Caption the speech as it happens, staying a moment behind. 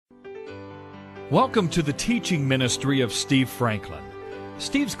Welcome to the teaching ministry of Steve Franklin.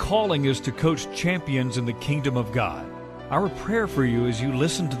 Steve's calling is to coach champions in the kingdom of God. Our prayer for you as you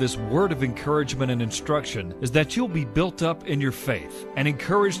listen to this word of encouragement and instruction is that you'll be built up in your faith and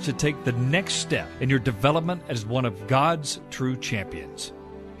encouraged to take the next step in your development as one of God's true champions.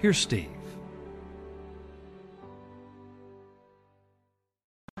 Here's Steve.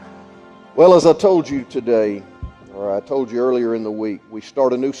 Well, as I told you today, or I told you earlier in the week, we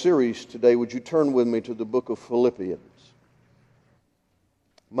start a new series today. Would you turn with me to the book of Philippians?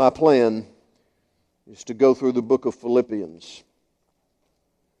 My plan is to go through the book of Philippians.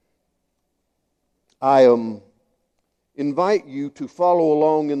 I invite you to follow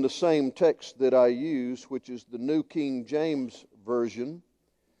along in the same text that I use, which is the New King James Version.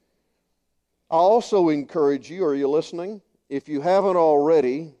 I also encourage you, are you listening? If you haven't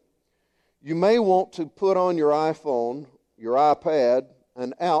already, you may want to put on your iPhone, your iPad,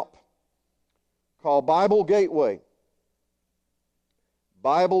 an app called Bible Gateway.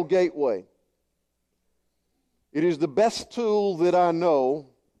 Bible Gateway. It is the best tool that I know.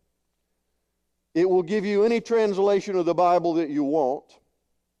 It will give you any translation of the Bible that you want.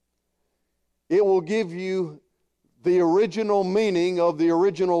 It will give you the original meaning of the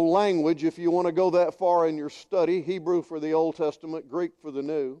original language if you want to go that far in your study, Hebrew for the Old Testament, Greek for the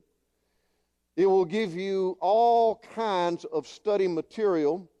New. It will give you all kinds of study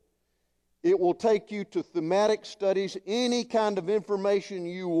material. It will take you to thematic studies. Any kind of information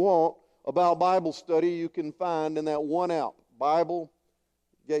you want about Bible study you can find in that one app, Bible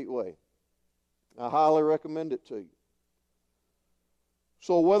Gateway. I highly recommend it to you.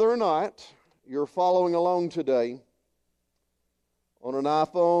 So whether or not you're following along today on an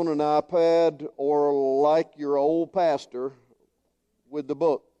iPhone, an iPad, or like your old pastor with the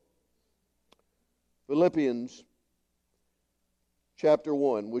book, Philippians chapter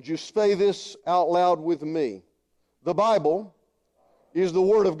 1. Would you say this out loud with me? The Bible is the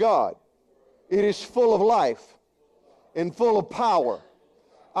Word of God. It is full of life and full of power.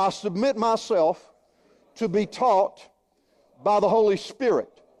 I submit myself to be taught by the Holy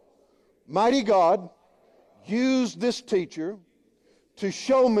Spirit. Mighty God, use this teacher to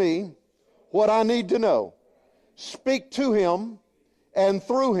show me what I need to know. Speak to him and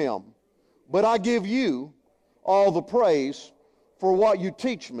through him. But I give you all the praise for what you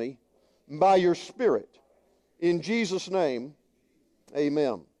teach me by your Spirit. In Jesus' name,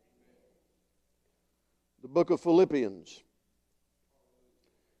 amen. The book of Philippians.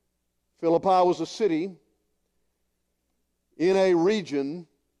 Philippi was a city in a region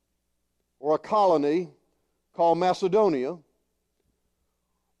or a colony called Macedonia,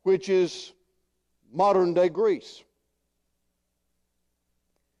 which is modern-day Greece.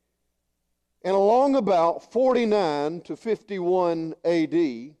 And along about 49 to 51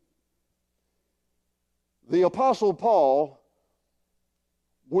 A.D., the Apostle Paul,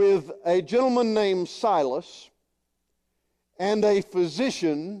 with a gentleman named Silas and a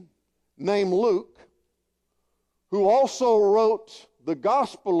physician named Luke, who also wrote the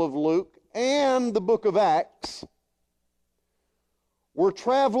Gospel of Luke and the book of Acts, were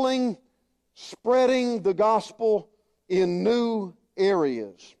traveling, spreading the gospel in new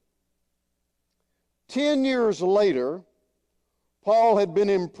areas. 10 years later, Paul had been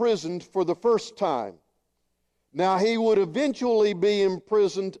imprisoned for the first time. Now, he would eventually be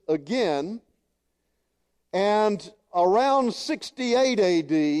imprisoned again, and around 68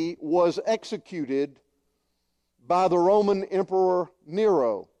 A.D. was executed by the Roman Emperor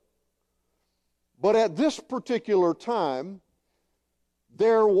Nero. But at this particular time,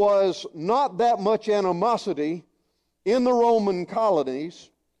 there was not that much animosity in the Roman colonies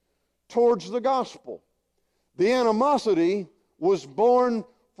towards the gospel. The animosity was born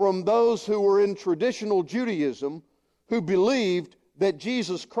from those who were in traditional Judaism, who believed that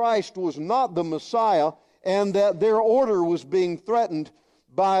Jesus Christ was not the Messiah and that their order was being threatened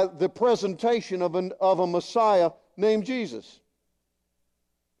by the presentation of a Messiah named Jesus.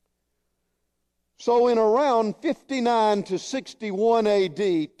 So in around 59 to 61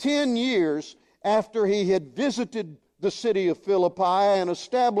 A.D., 10 years after he had visited the city of Philippi and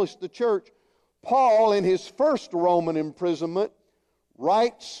established the church, Paul, in his first Roman imprisonment,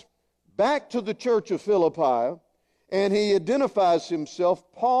 writes back to the church of Philippi, and he identifies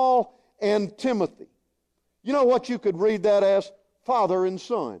himself, Paul and Timothy. You know what you could read that as? Father and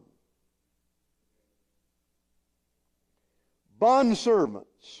son.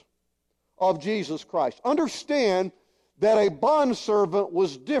 Bondservants of Jesus Christ. Understand that a bondservant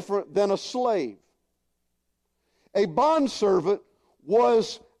was different than a slave. A bondservant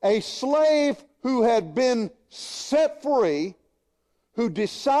was a slave who had been set free who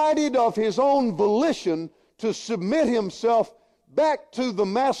decided of his own volition to submit himself back to the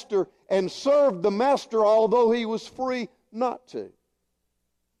master and serve the master, although he was free not to.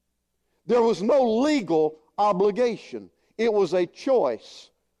 There was no legal obligation. It was a choice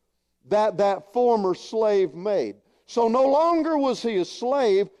that former slave made. So no longer was he a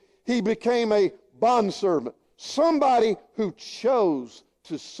slave, he became a bondservant, somebody who chose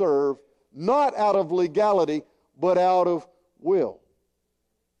to serve, not out of legality, but out of will.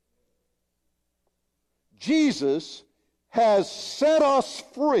 Jesus has set us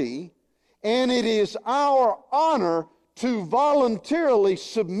free, and it is our honor to voluntarily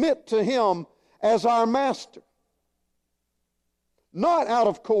submit to Him as our master. Not out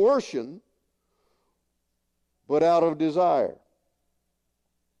of coercion, but out of desire.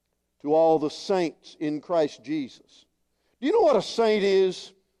 To all the saints in Christ Jesus. Do you know what a saint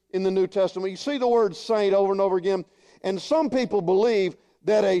is in the New Testament? You see the word saint over and over again, and some people believe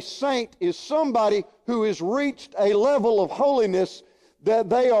that a saint is somebody who has reached a level of holiness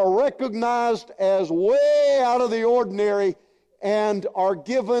that they are recognized as way out of the ordinary and are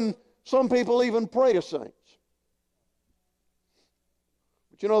given, some people even pray to saints.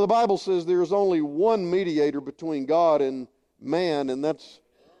 But you know, the Bible says there is only one mediator between God and man, and that's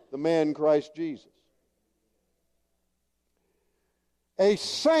the man Christ Jesus. A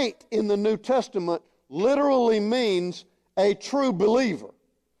saint in the New Testament literally means a true believer.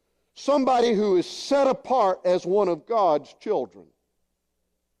 Somebody who is set apart as one of God's children.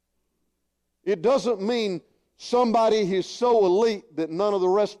 It doesn't mean somebody who's so elite that none of the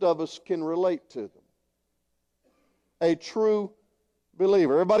rest of us can relate to them. A true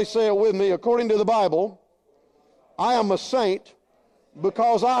believer. Everybody say it with me. According to the Bible, I am a saint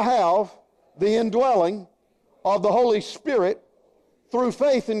because I have the indwelling of the Holy Spirit through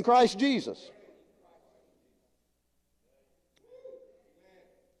faith in Christ Jesus.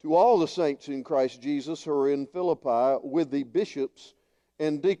 To all the saints in Christ Jesus who are in Philippi with the bishops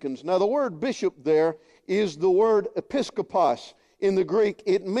and deacons. Now the word bishop there is the word episkopos in the Greek.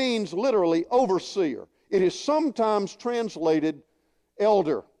 It means literally overseer. It is sometimes translated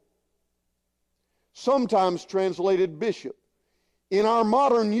elder, sometimes translated bishop. In our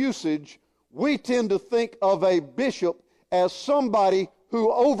modern usage, we tend to think of a bishop as somebody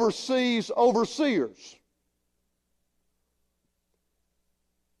who oversees overseers.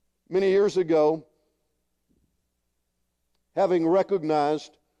 Many years ago, having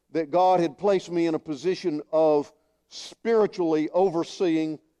recognized that God had placed me in a position of spiritually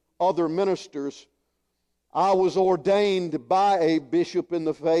overseeing other ministers, I was ordained by a bishop in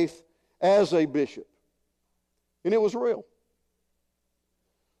the faith as a bishop. And it was real.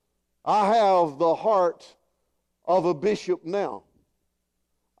 I have the heart of a bishop now.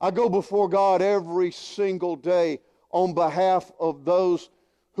 I go before God every single day on behalf of those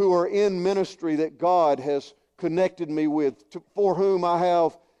who are in ministry that God has connected me with, for whom I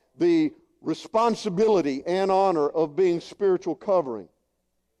have the responsibility and honor of being spiritual covering.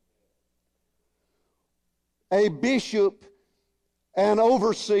 A bishop, an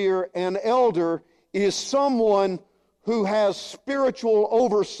overseer, an elder is someone who has spiritual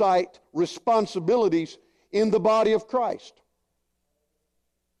oversight responsibilities in the body of Christ.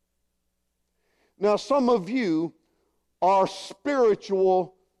 Now, some of you are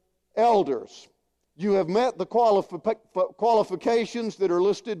spiritual elders. You have met the qualifications that are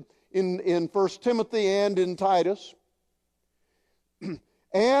listed in 1 Timothy and in Titus.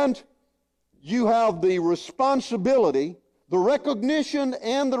 And you have the responsibility, the recognition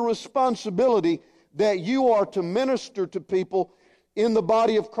and the responsibility that you are to minister to people in the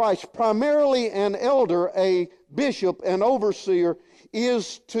body of Christ. Primarily an elder, a bishop, an overseer,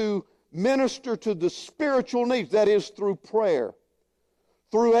 is to minister to the spiritual needs, that is through prayer,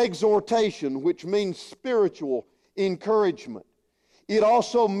 through exhortation, which means spiritual encouragement. It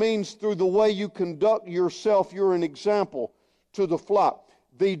also means through the way you conduct yourself, you're an example to the flock.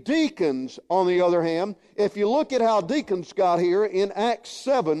 The deacons, on the other hand, if you look at how deacons got here in Acts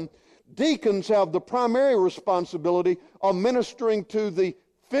 7, deacons have the primary responsibility of ministering to the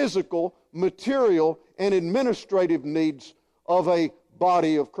physical, material, and administrative needs of a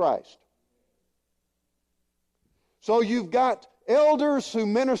body of Christ. So you've got elders who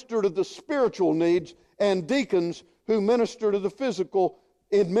minister to the spiritual needs and deacons who minister to the physical,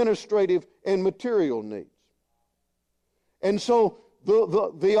 administrative, and material needs. And so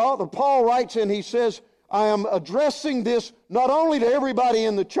the author, Paul writes and he says, I am addressing this not only to everybody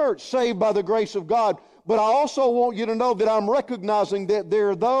in the church saved by the grace of God, but I also want you to know that I'm recognizing that there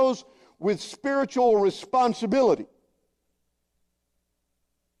are those with spiritual responsibility.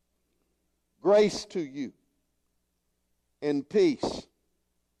 Grace to you and peace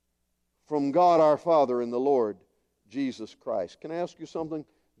from God our Father and the Lord Jesus Christ. Can I ask you something?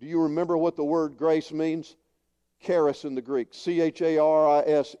 Do you remember what the word grace means? Charis in the Greek.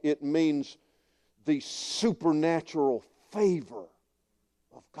 C-H-A-R-I-S. It means the supernatural favor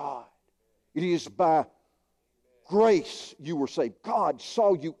of God. It is by grace you were saved. God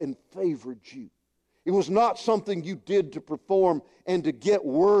saw you and favored you. It was not something you did to perform and to get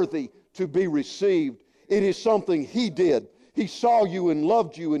worthy to be received. It is something He did. He saw you and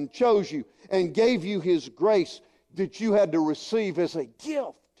loved you and chose you and gave you His grace that you had to receive as a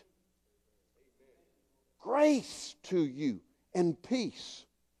gift. Grace to you and peace.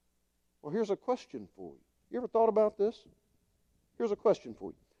 Well, here's a question for you. You ever thought about this? Here's a question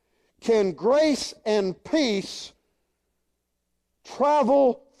for you. Can grace and peace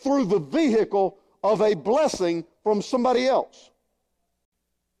travel through the vehicle of a blessing from somebody else?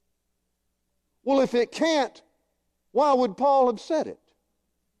 Well, if it can't, why would Paul have said it?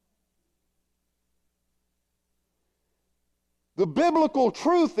 The biblical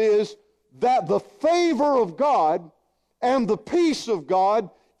truth is that the favor of God and the peace of God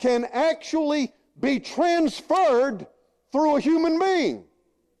can actually be transferred through a human being.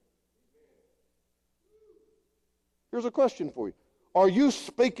 Here's a question for you. Are you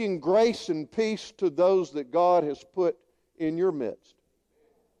speaking grace and peace to those that God has put in your midst?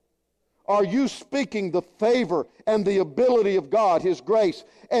 Are you speaking the favor and the ability of God, His grace,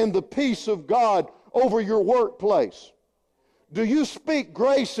 and the peace of God over your workplace? Do you speak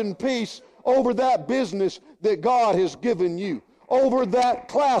grace and peace over that business that God has given you, over that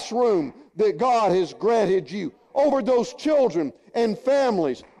classroom that God has granted you, over those children and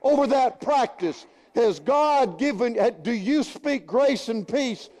families, over that practice? Has God given, do you speak grace and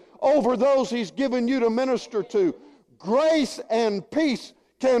peace over those He's given you to minister to? Grace and peace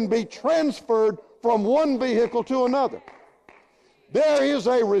can be transferred from one vehicle to another. There is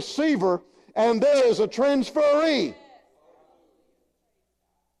a receiver and there is a transferee.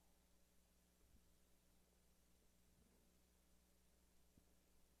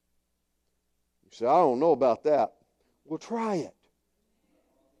 You say, I don't know about that. Well, try it.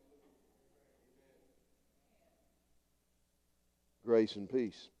 Grace and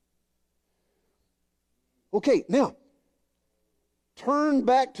peace. Okay, now, turn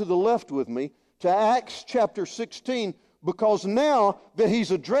back to the left with me to Acts chapter 16, because now that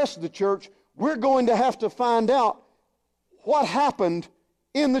he's addressed the church, we're going to have to find out what happened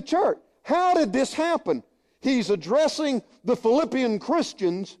in the church. How did this happen? He's addressing the Philippian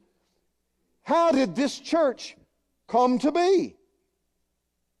Christians. How did this church come to be?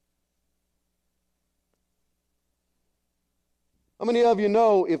 How many of you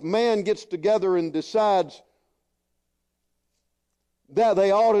know if man gets together and decides that they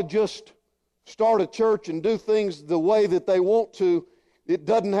ought to just start a church and do things the way that they want to, it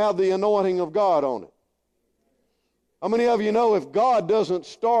doesn't have the anointing of God on it? How many of you know if God doesn't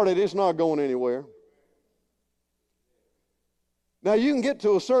start it, it's not going anywhere? Now, you can get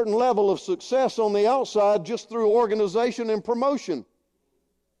to a certain level of success on the outside just through organization and promotion.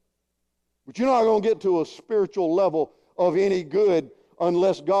 But you're not going to get to a spiritual level of any good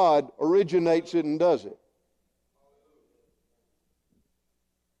unless God originates it and does it.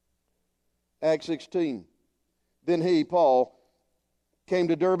 Acts 16. Then he, Paul, came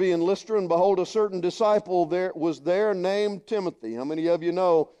to Derbe and Lystra, and behold, a certain disciple was there named Timothy. How many of you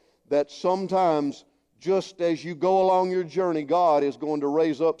know that sometimes, just as you go along your journey, God is going to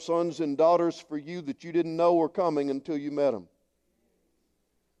raise up sons and daughters for you that you didn't know were coming until you met them?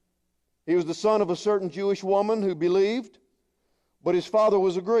 He was the son of a certain Jewish woman who believed, but his father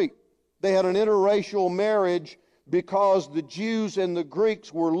was a Greek. They had an interracial marriage because the Jews and the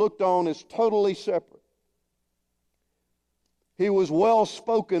Greeks were looked on as totally separate. He was well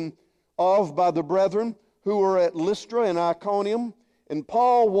spoken of by the brethren who were at Lystra and Iconium, and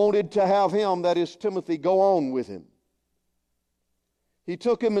Paul wanted to have him, that is Timothy, go on with him. He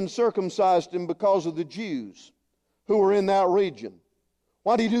took him and circumcised him because of the Jews who were in that region.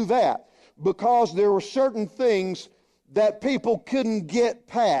 Why did he do that? Because there were certain things that people couldn't get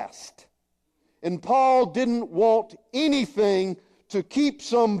past. And Paul didn't want anything to keep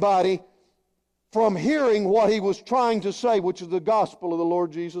somebody from hearing what he was trying to say, which is the gospel of the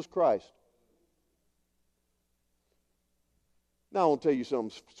Lord Jesus Christ. Now I want to tell you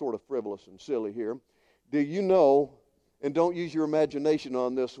something sort of frivolous and silly here. Do you know, and don't use your imagination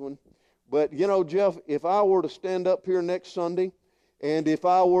on this one, but you know, Jeff, if I were to stand up here next Sunday, and if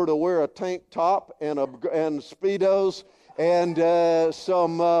I were to wear a tank top and Speedos and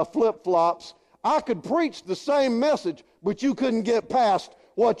some flip-flops, I could preach the same message, but you couldn't get past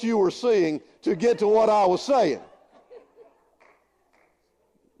what you were seeing to get to what I was saying.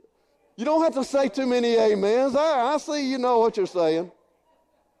 You don't have to say too many amens. I see you know what you're saying.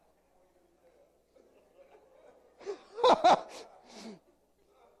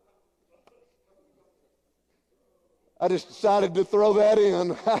 I just decided to throw that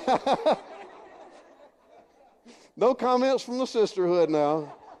in. No comments from the sisterhood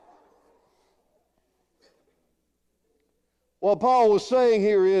now. What Paul was saying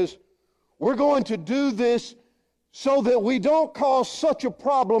here is, we're going to do this so that we don't cause such a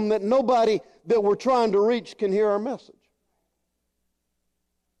problem that nobody that we're trying to reach can hear our message.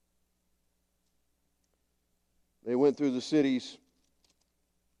 They went through the cities.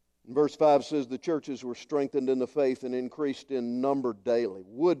 Verse 5 says the churches were strengthened in the faith and increased in number daily.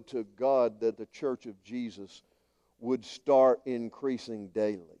 Would to God that the church of Jesus would start increasing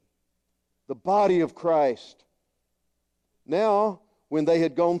daily. The body of Christ. Now, when they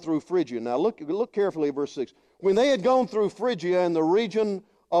had gone through Phrygia. Now look carefully at verse 6. When they had gone through Phrygia and the region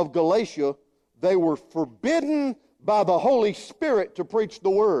of Galatia, they were forbidden by the Holy Spirit to preach the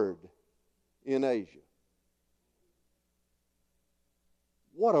word in Asia.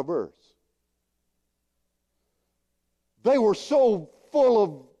 What a verse. They were so full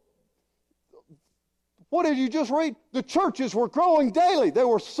of, what did you just read? The churches were growing daily. They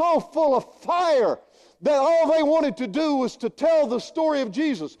were so full of fire that all they wanted to do was to tell the story of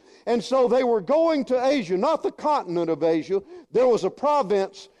Jesus. And so they were going to Asia, not the continent of Asia. There was a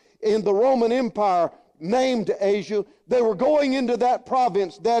province in the Roman Empire named Asia. They were going into that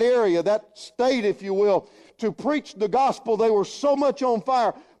province, that area, that state, if you will, to preach the gospel. They were so much on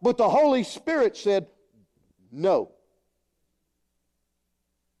fire. But the Holy Spirit said, no.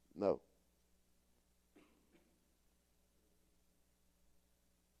 No.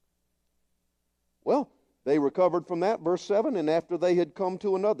 Well, they recovered from that, verse 7, and after they had come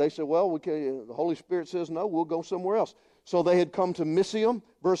to another, they said, well, the Holy Spirit says no, we'll go somewhere else. So they had come to Misium,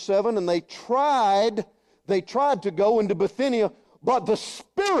 verse 7, and they tried to go into Bithynia, but the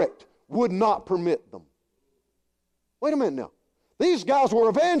Spirit would not permit them. Wait a minute now. These guys were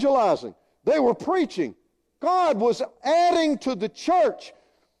evangelizing. They were preaching. God was adding to the church.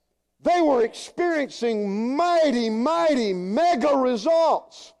 They were experiencing mighty, mighty, mega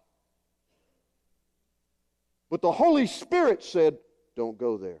results. But the Holy Spirit said, don't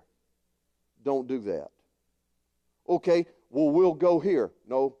go there. Don't do that. Okay, well, we'll go here.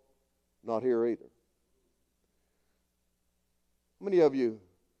 No, not here either. How many of you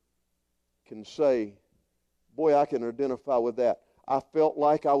can say, boy, I can identify with that. I felt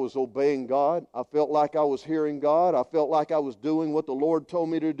like I was obeying God. I felt like I was hearing God. I felt like I was doing what the Lord told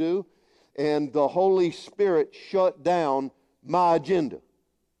me to do. And the Holy Spirit shut down my agenda.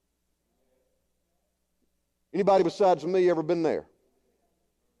 Anybody besides me ever been there?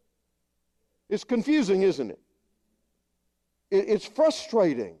 It's confusing, isn't it? It's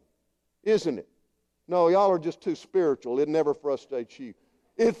frustrating, isn't it? No, y'all are just too spiritual. It never frustrates you.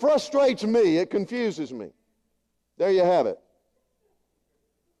 It frustrates me. It confuses me. There you have it.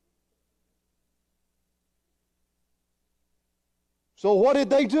 So what did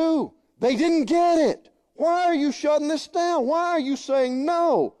they do? They didn't get it. Why are you shutting this down? Why are you saying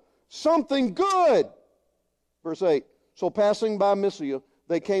no? Something good. Verse 8, so passing by Mysia,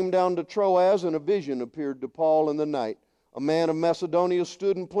 they came down to Troas, and a vision appeared to Paul in the night. A man of Macedonia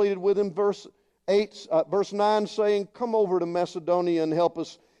stood and pleaded with him. Verse 9 saying, come over to Macedonia and help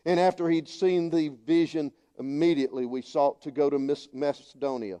us. And after he'd seen the vision, immediately we sought to go to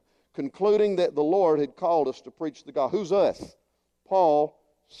Macedonia, concluding that the Lord had called us to preach the gospel. Who's us? Paul,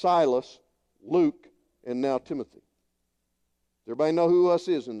 Silas, Luke, and now Timothy. Does everybody know who us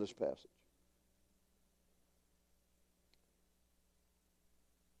is in this passage?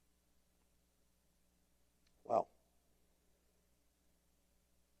 Wow.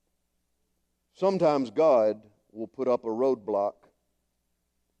 Sometimes God will put up a roadblock.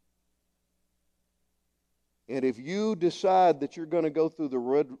 And if you decide that you're going to go through the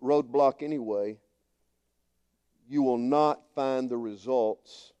roadblock anyway, you will not find the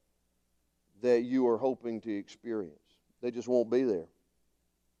results that you are hoping to experience. They just won't be there.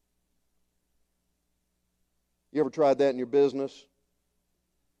 You ever tried that in your business?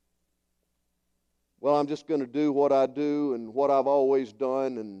 Well, I'm just going to do what I do and what I've always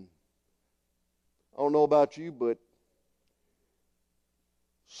done. And I don't know about you, but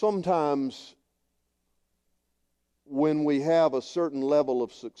sometimes when we have a certain level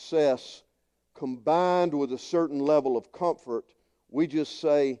of success combined with a certain level of comfort, we just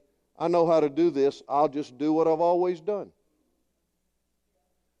say, I know how to do this. I'll just do what I've always done.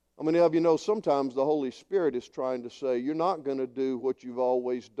 How many of you know sometimes the Holy Spirit is trying to say, you're not going to do what you've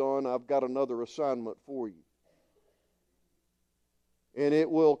always done. I've got another assignment for you. And it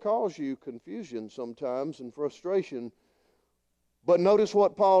will cause you confusion sometimes and frustration. But notice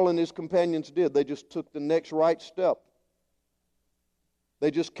what Paul and his companions did. They just took the next right step.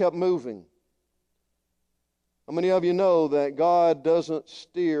 They just kept moving. How many of you know that God doesn't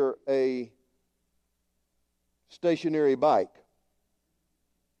steer a stationary bike?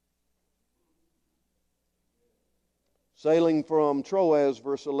 Sailing from Troas,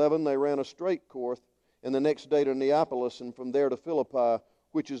 verse 11, they ran a straight course, and the next day to Neapolis, and from there to Philippi,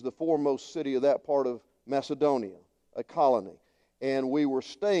 which is the foremost city of that part of Macedonia, a colony. And we were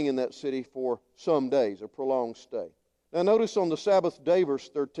staying in that city for some days, a prolonged stay. Now notice on the Sabbath day, verse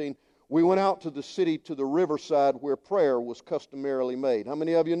 13, we went out to the city, to the riverside where prayer was customarily made. How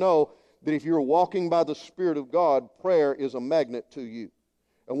many of you know that if you're walking by the Spirit of God, prayer is a magnet to you?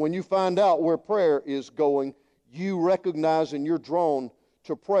 And when you find out where prayer is going, you recognize and you're drawn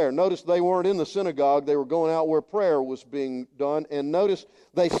to prayer. Notice they weren't in the synagogue. They were going out where prayer was being done. And notice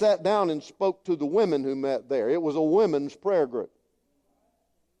they sat down and spoke to the women who met there. It was a women's prayer group.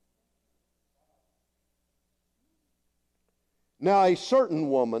 Now a certain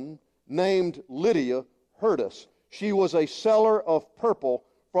woman named Lydia heard us. She was a seller of purple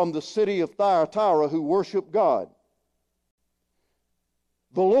from the city of Thyatira who worshiped God.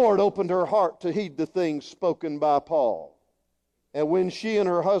 The Lord opened her heart to heed the things spoken by Paul. And when she and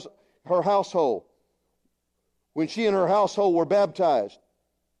her household were baptized,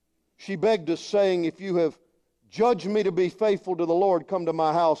 she begged us, saying, "If you have judged me to be faithful to the Lord, come to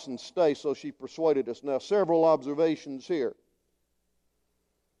my house and stay." So she persuaded us. Now, several observations here.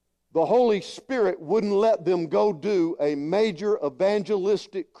 The Holy Spirit wouldn't let them go do a major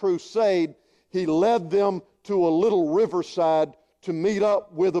evangelistic crusade. He led them to a little riverside to meet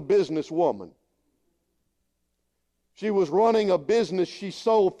up with a businesswoman. She was running a business. She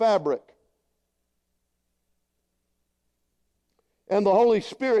sold fabric. And the Holy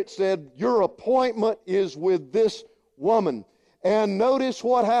Spirit said, "Your appointment is with this woman." And notice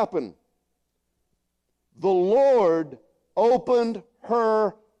what happened. The Lord opened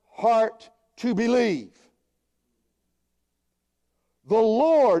her heart to believe. The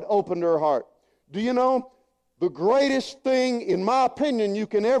Lord opened her heart. Do you know, the greatest thing, in my opinion, you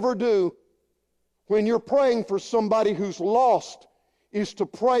can ever do when you're praying for somebody who's lost is to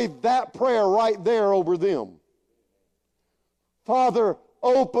pray that prayer right there over them. Father,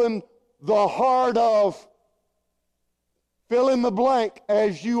 open the heart of, fill in the blank,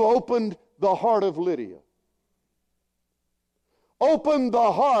 as you opened the heart of Lydia. Open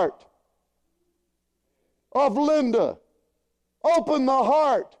the heart of Linda. Open the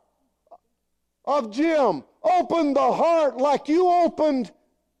heart of Jim. Open the heart like you opened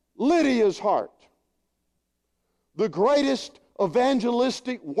Lydia's heart. The greatest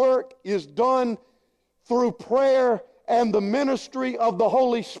evangelistic work is done through prayer and the ministry of the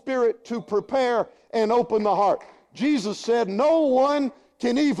Holy Spirit to prepare and open the heart. Jesus said, "No one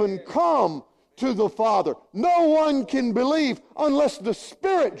can even come to the Father. No one can believe unless the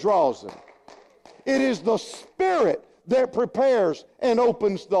Spirit draws them." It is the Spirit that prepares and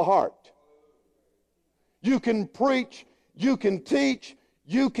opens the heart. You can preach, you can teach,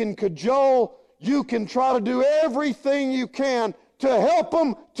 you can cajole, you can try to do everything you can to help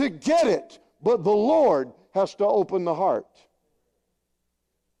them to get it, but the Lord has to open the heart.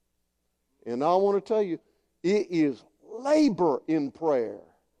 And I want to tell you, it is labor in prayer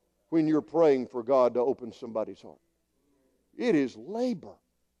when you're praying for God to open somebody's heart. It is labor.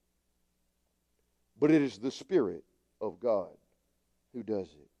 But it is the Spirit of God who does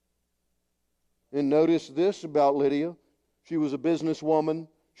it. And notice this about Lydia. She was a businesswoman.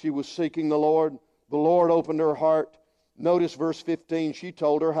 She was seeking the Lord. The Lord opened her heart. Notice verse 15. She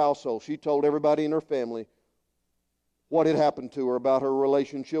told her household. She told everybody in her family what had happened to her about her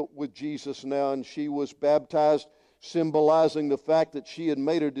relationship with Jesus now. And she was baptized, symbolizing the fact that she had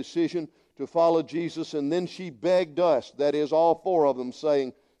made a decision to follow Jesus. And then she begged us, that is all four of them,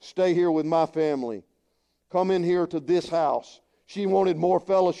 saying, "Stay here with my family. Come in here to this house." She wanted more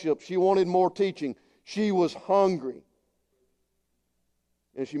fellowship. She wanted more teaching. She was hungry.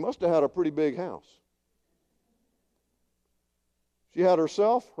 And she must have had a pretty big house. She had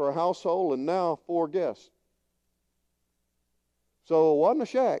herself, her household, and now 4 guests. So it wasn't a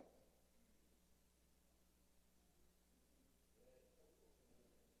shack.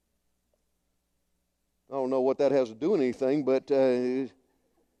 I don't know what that has to do with anything, but there's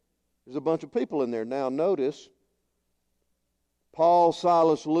a bunch of people in there. Now notice, Paul,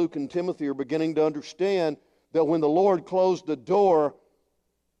 Silas, Luke, and Timothy are beginning to understand that when the Lord closed the door,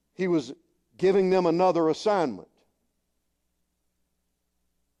 He was giving them another assignment.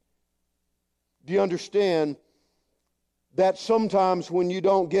 Do you understand that sometimes when you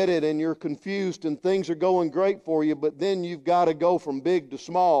don't get it and you're confused and things are going great for you, but then you've got to go from big to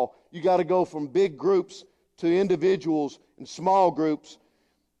small. You got to go from big groups to individuals and small groups.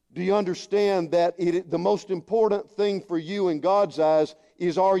 Do you understand that the most important thing for you in God's eyes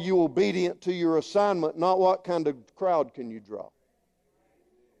is, are you obedient to your assignment, not what kind of crowd can you draw?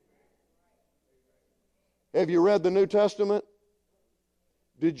 Have you read the New Testament?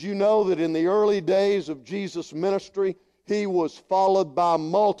 Did you know that in the early days of Jesus' ministry, He was followed by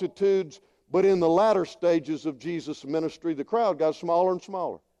multitudes, but in the latter stages of Jesus' ministry, the crowd got smaller and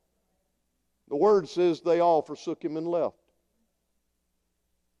smaller. The Word says they all forsook Him and left.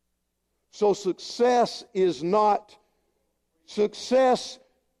 So success,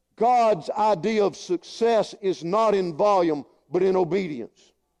 God's idea of success is not in volume, but in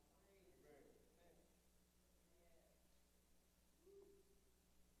obedience.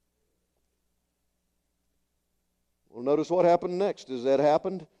 Well, notice what happened next. As that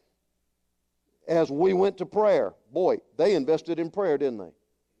happened, as we went to prayer, boy, they invested in prayer, didn't they?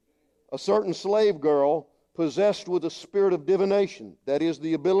 A certain slave girl possessed with a spirit of divination, that is,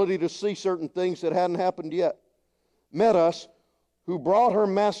 the ability to see certain things that hadn't happened yet, met us, who brought her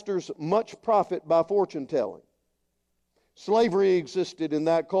masters much profit by fortune telling. Slavery existed in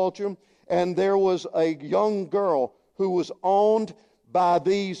that culture, and there was a young girl who was owned by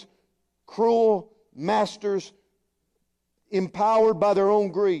these cruel masters, empowered by their own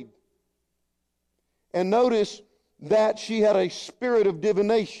greed. And notice that she had a spirit of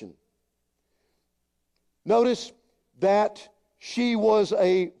divination. Notice that she was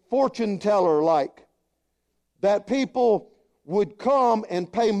a fortune teller, like that people would come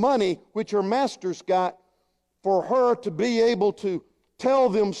and pay money, which her masters got, for her to be able to tell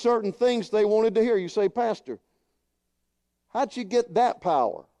them certain things they wanted to hear. You say, Pastor, how'd you get that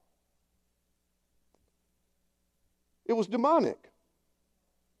power? It was demonic.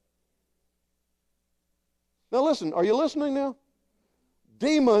 Now listen, are you listening now?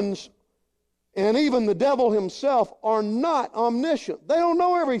 Demons and even the devil himself are not omniscient. They don't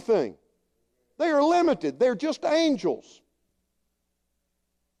know everything. They are limited. They're just angels.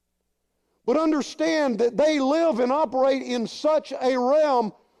 But understand that they live and operate in such a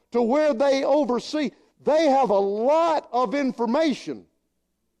realm to where they oversee. They have a lot of information.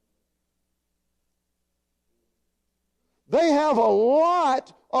 They have a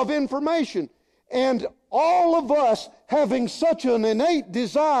lot of information. And all of us, having such an innate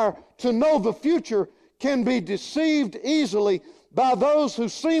desire to know the future, can be deceived easily by those who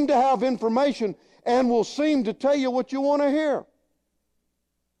seem to have information and will seem to tell you what you want to hear.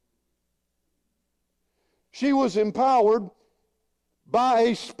 She was empowered by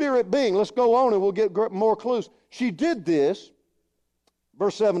a spirit being. Let's go on and we'll get more clues. She did this,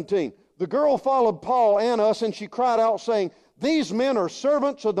 verse 17. The girl followed Paul and us, and she cried out, saying, "These men are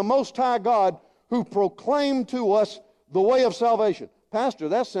servants of the Most High God, who proclaim to us the way of salvation." Pastor,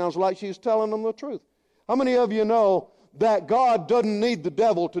 that sounds like she's telling them the truth. How many of you know that God doesn't need the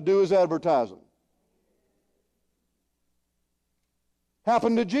devil to do His advertising?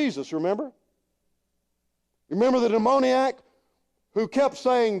 Happened to Jesus, remember? Remember the demoniac who kept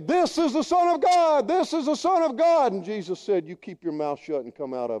saying, "This is the Son of God, this is the Son of God." And Jesus said, "You keep your mouth shut and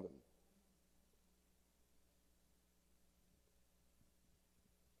come out of it."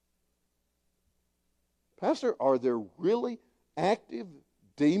 Pastor, are there really active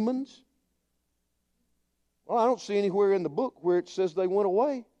demons? Well, I don't see anywhere in the book where it says they went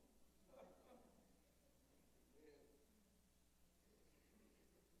away.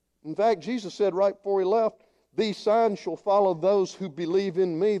 In fact, Jesus said right before He left, "These signs shall follow those who believe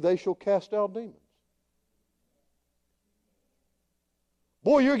in me. They shall cast out demons."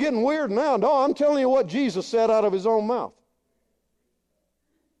 Boy, you're getting weird now. No, I'm telling you what Jesus said out of His own mouth.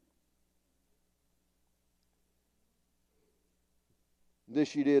 This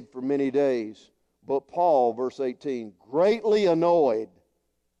she did for many days. But Paul, verse 18, greatly annoyed.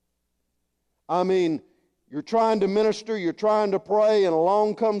 I mean, you're trying to minister, you're trying to pray, and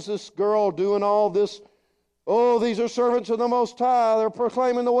along comes this girl doing all this. Oh, these are servants of the Most High. They're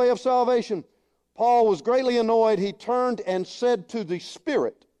proclaiming the way of salvation. Paul was greatly annoyed. He turned and said to the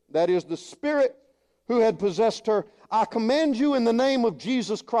spirit, that is, the spirit who had possessed her, "I command you in the name of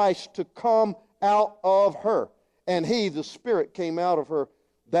Jesus Christ to come out of her." And he, the spirit, came out of her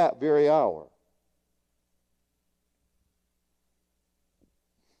that very hour.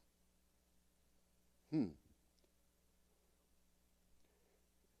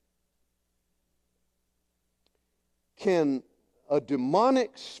 Can a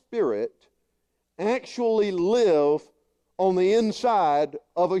demonic spirit actually live on the inside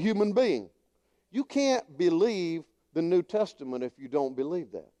of a human being? You can't believe the New Testament if you don't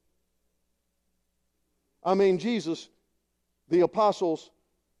believe that. I mean, Jesus, the apostles,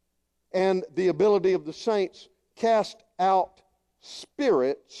 and the ability of the saints cast out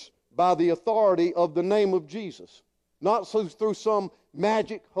spirits by the authority of the name of Jesus. Not through some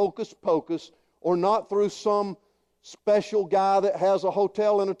magic hocus pocus, or not through some special guy that has a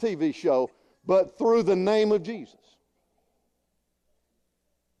hotel and a TV show, but through the name of Jesus.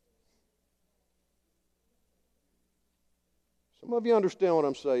 Some of you understand what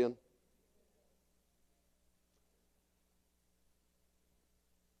I'm saying.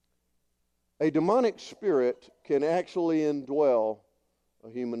 A demonic spirit can actually indwell a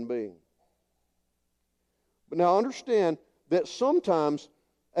human being. But now understand that sometimes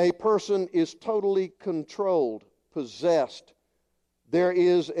a person is totally controlled, possessed. There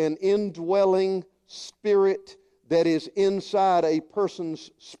is an indwelling spirit that is inside a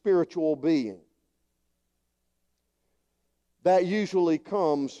person's spiritual being. That usually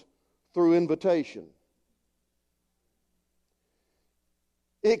comes through invitation.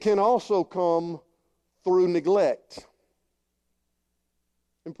 It can also come through neglect.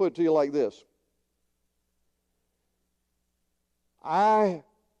 And put it to you like this. I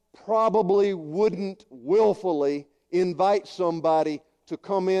probably wouldn't willfully invite somebody to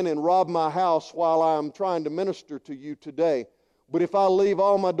come in and rob my house while I'm trying to minister to you today. But if I leave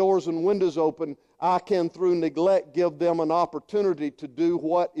all my doors and windows open, I can, through neglect, give them an opportunity to do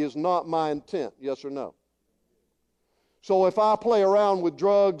what is not my intent. Yes or no? So if I play around with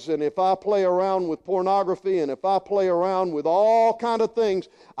drugs, and if I play around with pornography, and if I play around with all kind of things,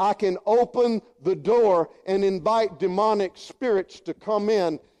 I can open the door and invite demonic spirits to come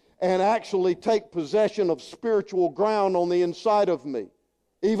in and actually take possession of spiritual ground on the inside of me.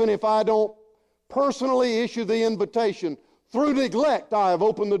 Even if I don't personally issue the invitation, through neglect I have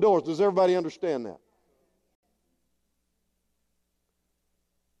opened the doors. Does everybody understand that?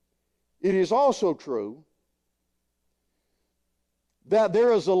 It is also true that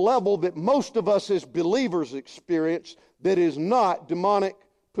there is a level that most of us as believers experience that is not demonic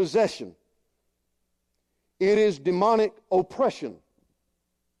possession. It is demonic oppression.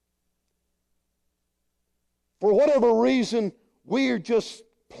 For whatever reason, we are just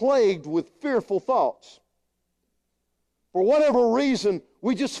plagued with fearful thoughts. For whatever reason,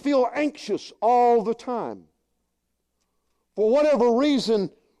 we just feel anxious all the time. For whatever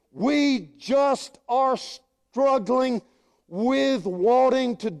reason, we just are struggling with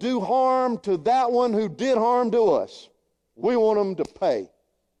wanting to do harm to that one who did harm to us. We want them to pay.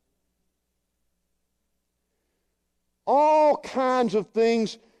 All kinds of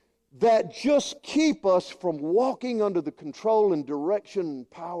things that just keep us from walking under the control and direction and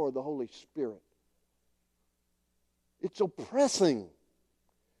power of the Holy Spirit. It's oppressing.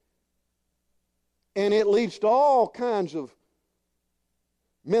 And it leads to all kinds of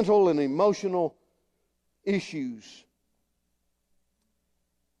mental and emotional issues.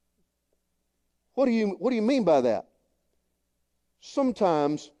 What do you mean by that?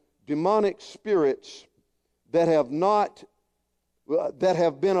 Sometimes demonic spirits that have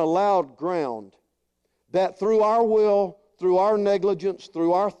been allowed ground, that through our will, through our negligence,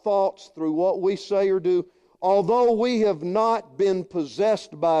 through our thoughts, through what we say or do, although we have not been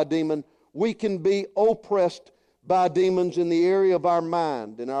possessed by a demon, we can be oppressed by demons in the area of our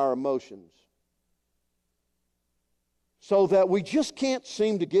mind and our emotions. So that we just can't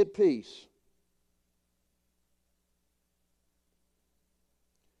seem to get peace.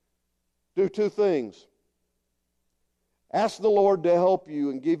 Do two things. Ask the Lord to help you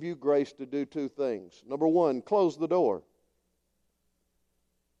and give you grace to do two things. Number one, close the door.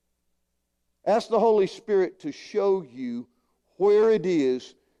 Ask the Holy Spirit to show you where it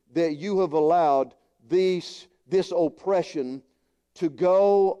is that you have allowed this oppression to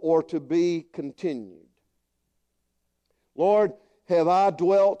go or to be continued. Lord, have I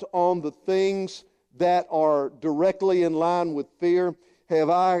dwelt on the things that are directly in line with fear? Have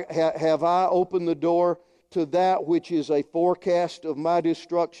I opened the door to that which is a forecast of my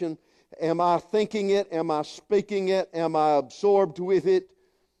destruction? Am I thinking it? Am I speaking it? Am I absorbed with it?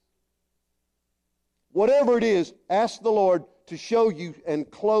 Whatever it is, ask the Lord to show you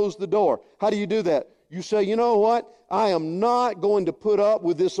and close the door. How do you do that? You say, you know what? I am not going to put up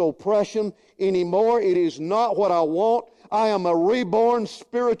with this oppression anymore. It is not what I want. I am a reborn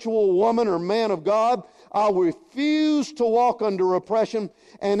spiritual woman or man of God. I refuse to walk under oppression.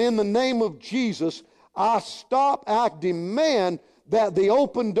 And in the name of Jesus, I demand that the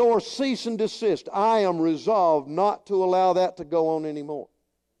open door cease and desist. I am resolved not to allow that to go on anymore.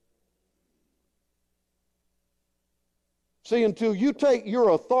 See, until you take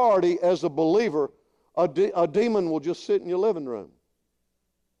your authority as a believer A demon will just sit in your living room.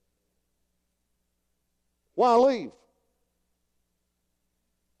 Why leave?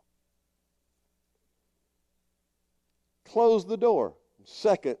 Close the door.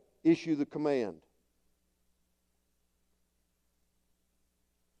 Second, issue the command.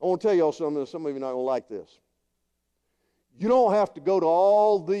 I want to tell y'all something, some of you are not going to like this. You don't have to go to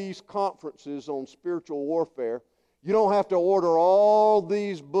all these conferences on spiritual warfare. You don't have to order all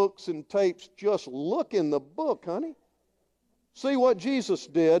these books and tapes. Just look in the book, honey. See what Jesus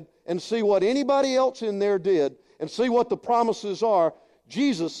did and see what anybody else in there did and see what the promises are.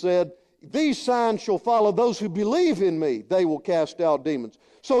 Jesus said, "These signs shall follow those who believe in me. They will cast out demons."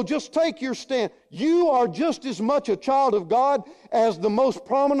 So just take your stand. You are just as much a child of God as the most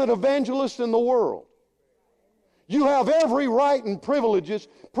prominent evangelist in the world. You have every right and privilege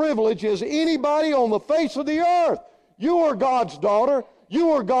as anybody on the face of the earth. You are God's daughter.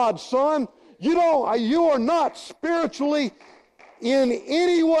 You are God's son. You are not spiritually in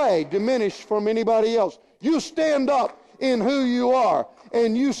any way diminished from anybody else. You stand up in who you are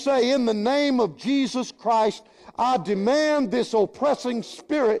and you say, "In the name of Jesus Christ, I demand this oppressing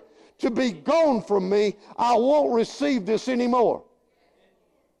spirit to be gone from me. I won't receive this anymore."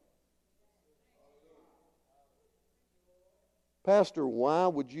 Pastor, why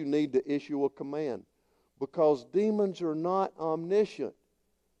would you need to issue a command? Because demons are not omniscient.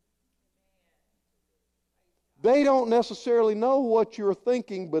 They don't necessarily know what you're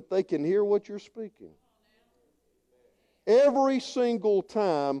thinking, but they can hear what you're speaking. Every single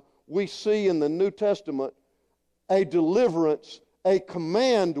time we see in the New Testament a deliverance, a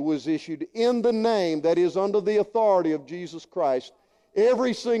command was issued in the name, that is, under the authority of Jesus Christ.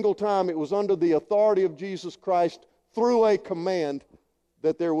 Every single time it was under the authority of Jesus Christ through a command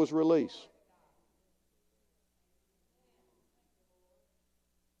that there was release.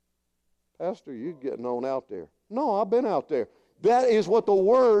 Pastor, you're getting on out there. No, I've been out there. That is what the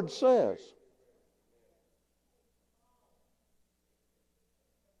Word says.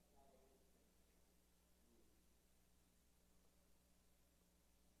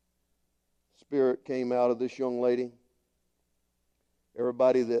 Spirit came out of this young lady.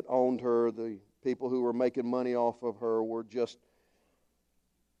 Everybody that owned her, the people who were making money off of her, were just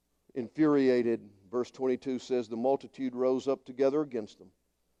infuriated. Verse 22 says, "The multitude rose up together against them.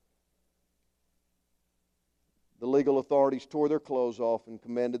 The legal authorities tore their clothes off and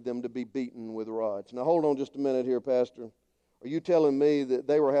commanded them to be beaten with rods." Now hold on just a minute here, Pastor. Are you telling me that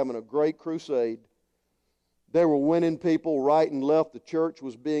they were having a great crusade? They were winning people right and left. The church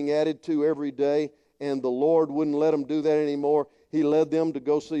was being added to every day, and the Lord wouldn't let them do that anymore. He led them to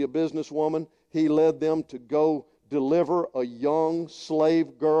go see a businesswoman. He led them to go deliver a young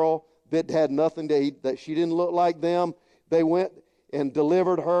slave girl that had nothing to eat, that she didn't look like them. They went and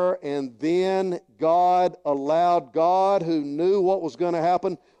delivered her, and then God, who knew what was going to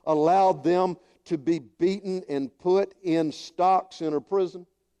happen, allowed them to be beaten and put in stocks in a prison.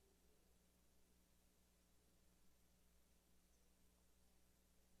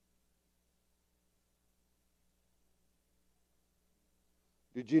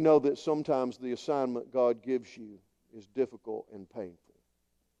 Did you know that sometimes the assignment God gives you is difficult and painful?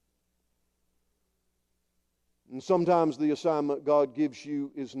 And sometimes the assignment God gives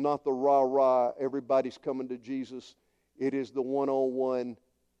you is not the rah-rah, everybody's coming to Jesus. It is the one-on-one,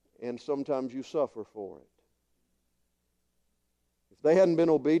 and sometimes you suffer for it. If they hadn't been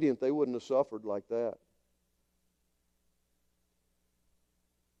obedient, they wouldn't have suffered like that.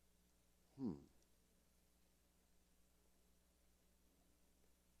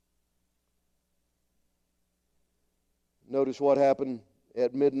 Notice what happened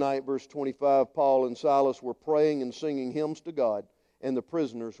at midnight, verse 25. Paul and Silas were praying and singing hymns to God, and the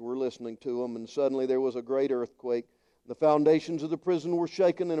prisoners were listening to them. And suddenly there was a great earthquake. The foundations of the prison were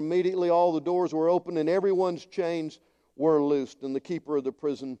shaken, and immediately all the doors were opened, and everyone's chains were loosed. And the keeper of the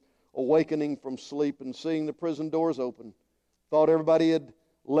prison, awakening from sleep and seeing the prison doors open, thought everybody had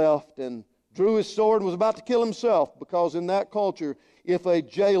left, and drew his sword and was about to kill himself, because in that culture, if a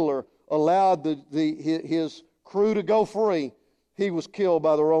jailer allowed his crew to go free, he was killed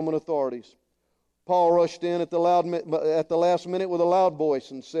by the Roman authorities. Paul rushed in at the last minute with a loud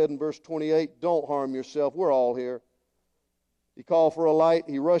voice and said in verse 28, "Don't harm yourself, we're all here." He called for a light.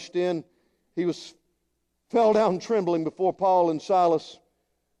 He rushed in. He fell down trembling before Paul and Silas,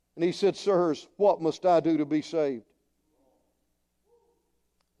 and he said, "Sirs, what must I do to be saved?"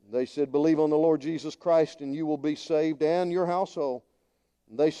 They said, "Believe on the Lord Jesus Christ, and you will be saved, and your household."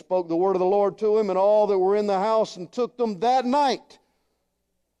 They spoke the word of the Lord to him and all that were in the house, and took them that night.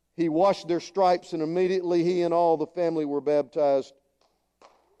 He washed their stripes, and immediately he and all the family were baptized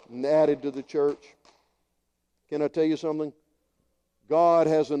and added to the church. Can I tell you something? God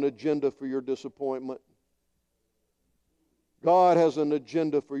has an agenda for your disappointment. God has an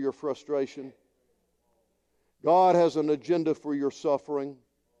agenda for your frustration. God has an agenda for your suffering.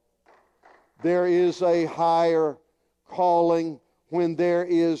 There is a higher calling when there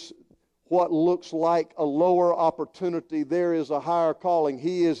is what looks like a lower opportunity. There is a higher calling.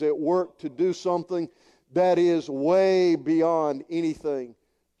 He is at work to do something that is way beyond anything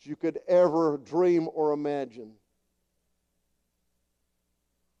you could ever dream or imagine.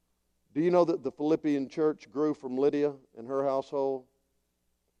 Do you know that the Philippian church grew from Lydia and her household?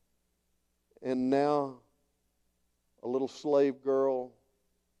 And now a little slave girl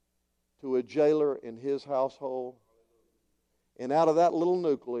to a jailer in his household. And out of that little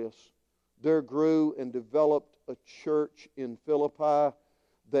nucleus, there grew and developed a church in Philippi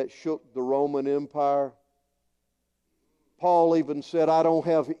that shook the Roman Empire. Paul even said, I don't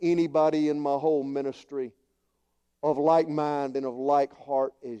have anybody in my whole ministry of like mind and of like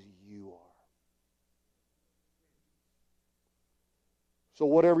heart as you are. So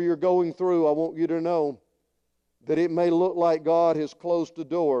whatever you're going through, I want you to know that it may look like God has closed the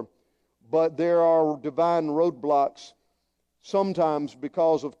door, but there are divine roadblocks sometimes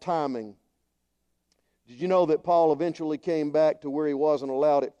because of timing. Did you know that Paul eventually came back to where he wasn't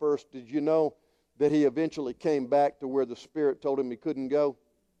allowed at first? Did you know that he eventually came back to where the Spirit told him he couldn't go?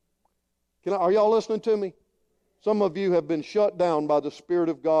 Are y'all listening to me? Some of you have been shut down by the Spirit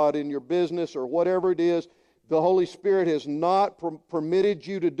of God in your business or whatever it is. The Holy Spirit has not permitted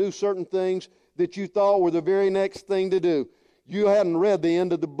you to do certain things that you thought were the very next thing to do. You hadn't read the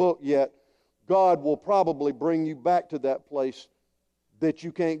end of the book yet. God will probably bring you back to that place that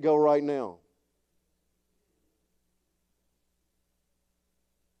you can't go right now.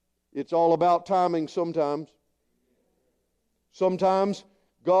 It's all about timing sometimes. Sometimes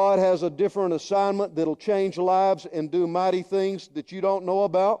God has a different assignment that'll change lives and do mighty things that you don't know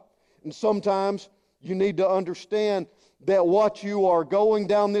about. And sometimes you need to understand that what you are going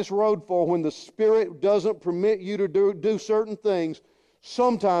down this road for, when the Spirit doesn't permit you to do certain things,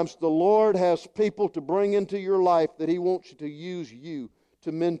 sometimes the Lord has people to bring into your life that He wants to use you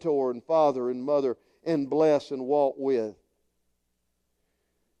to mentor and father and mother and bless and walk with.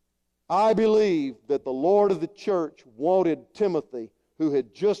 I believe that the Lord of the church wanted Timothy, who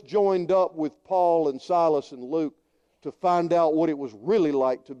had just joined up with Paul and Silas and Luke, to find out what it was really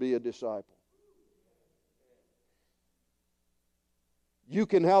like to be a disciple. You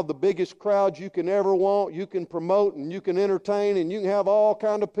can have the biggest crowds you can ever want. You can promote and you can entertain and you can have all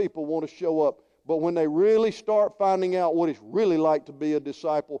kind of people want to show up. But when they really start finding out what it's really like to be a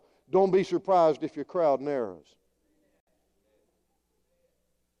disciple, don't be surprised if your crowd narrows.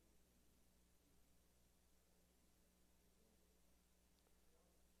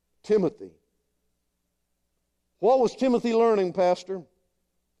 Timothy. What was Timothy learning, Pastor?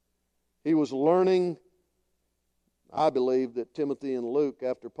 He was learning, I believe, that Timothy and Luke,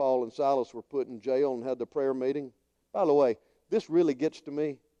 after Paul and Silas were put in jail and had the prayer meeting. By the way, this really gets to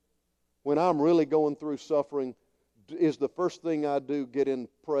me. When I'm really going through suffering, is the first thing I do get in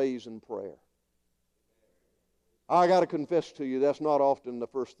praise and prayer. I got to confess to you, that's not often the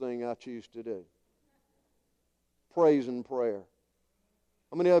first thing I choose to do. Praise and prayer.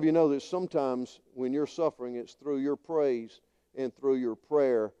 How many of you know that sometimes when you're suffering, it's through your praise and through your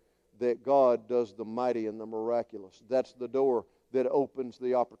prayer that God does the mighty and the miraculous? That's the door that opens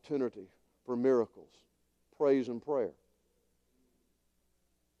the opportunity for miracles. Praise and prayer.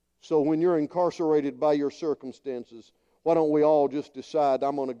 So when you're incarcerated by your circumstances, why don't we all just decide,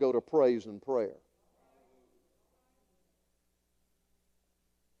 I'm going to go to praise and prayer?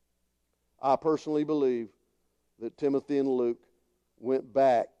 I personally believe that Timothy and Luke went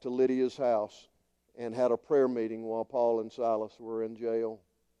back to Lydia's house and had a prayer meeting while Paul and Silas were in jail.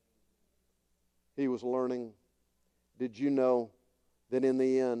 He was learning. Did you know that in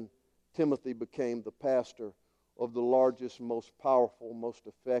the end, Timothy became the pastor of the largest, most powerful, most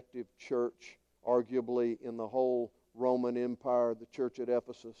effective church, arguably in the whole Roman Empire, the church at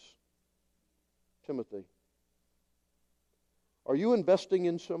Ephesus? Timothy. Are you investing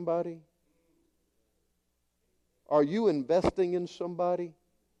in somebody? Are you investing in somebody?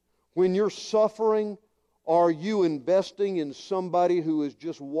 When you're suffering, are you investing in somebody who is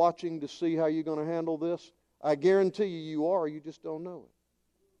just watching to see how you're going to handle this? I guarantee you are. You just don't know it.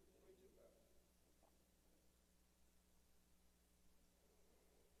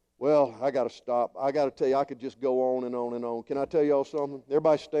 Well, I got to stop. I got to tell you, I could just go on and on and on. Can I tell y'all something?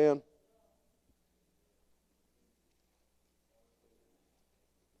 Everybody stand.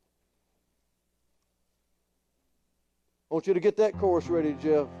 I want you to get that chorus ready,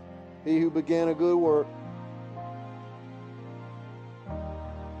 Jeff. He who began a good work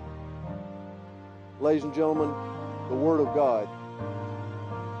Ladies and gentlemen, the Word of God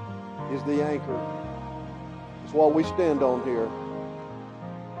is the anchor. It's what we stand on here.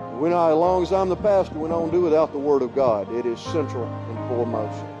 As long as I'm the pastor, we don't do without the Word of God. It is central and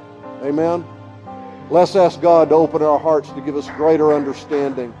foremost. Amen? Let's ask God to open our hearts to give us greater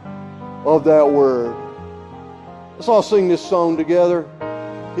understanding of that Word. Let's all sing this song together.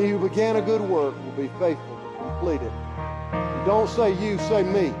 He who began a good work will be faithful to complete it. Don't say you, say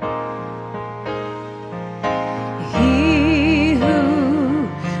me. He who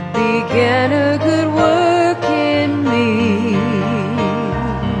began a good work in me,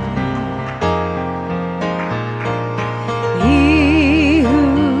 he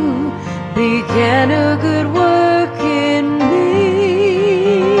who began a good work in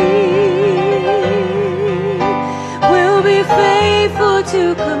me will be faithful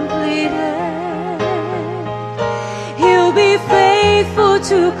to complete it. He'll be faithful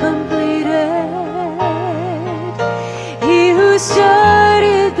to complete it. He who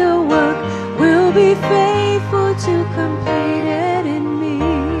started the work will be faithful to complete it in me.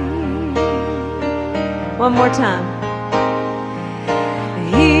 One more time.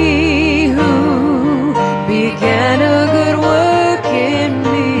 He who began a good work in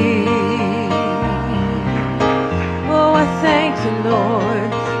me. Oh, I thank you,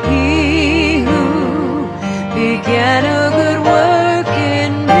 Lord. He who began a good work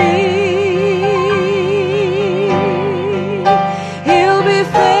in me, he'll be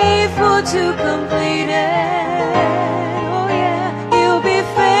faithful to complete it. Oh yeah, he'll be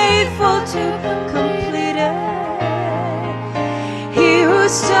faithful to complete it. He who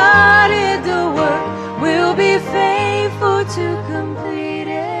started the work will be faithful to complete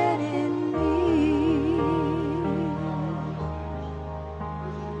it in me.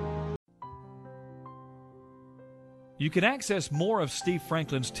 You can access more of Steve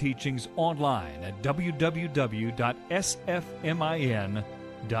Franklin's teachings online at www.sfmin.com.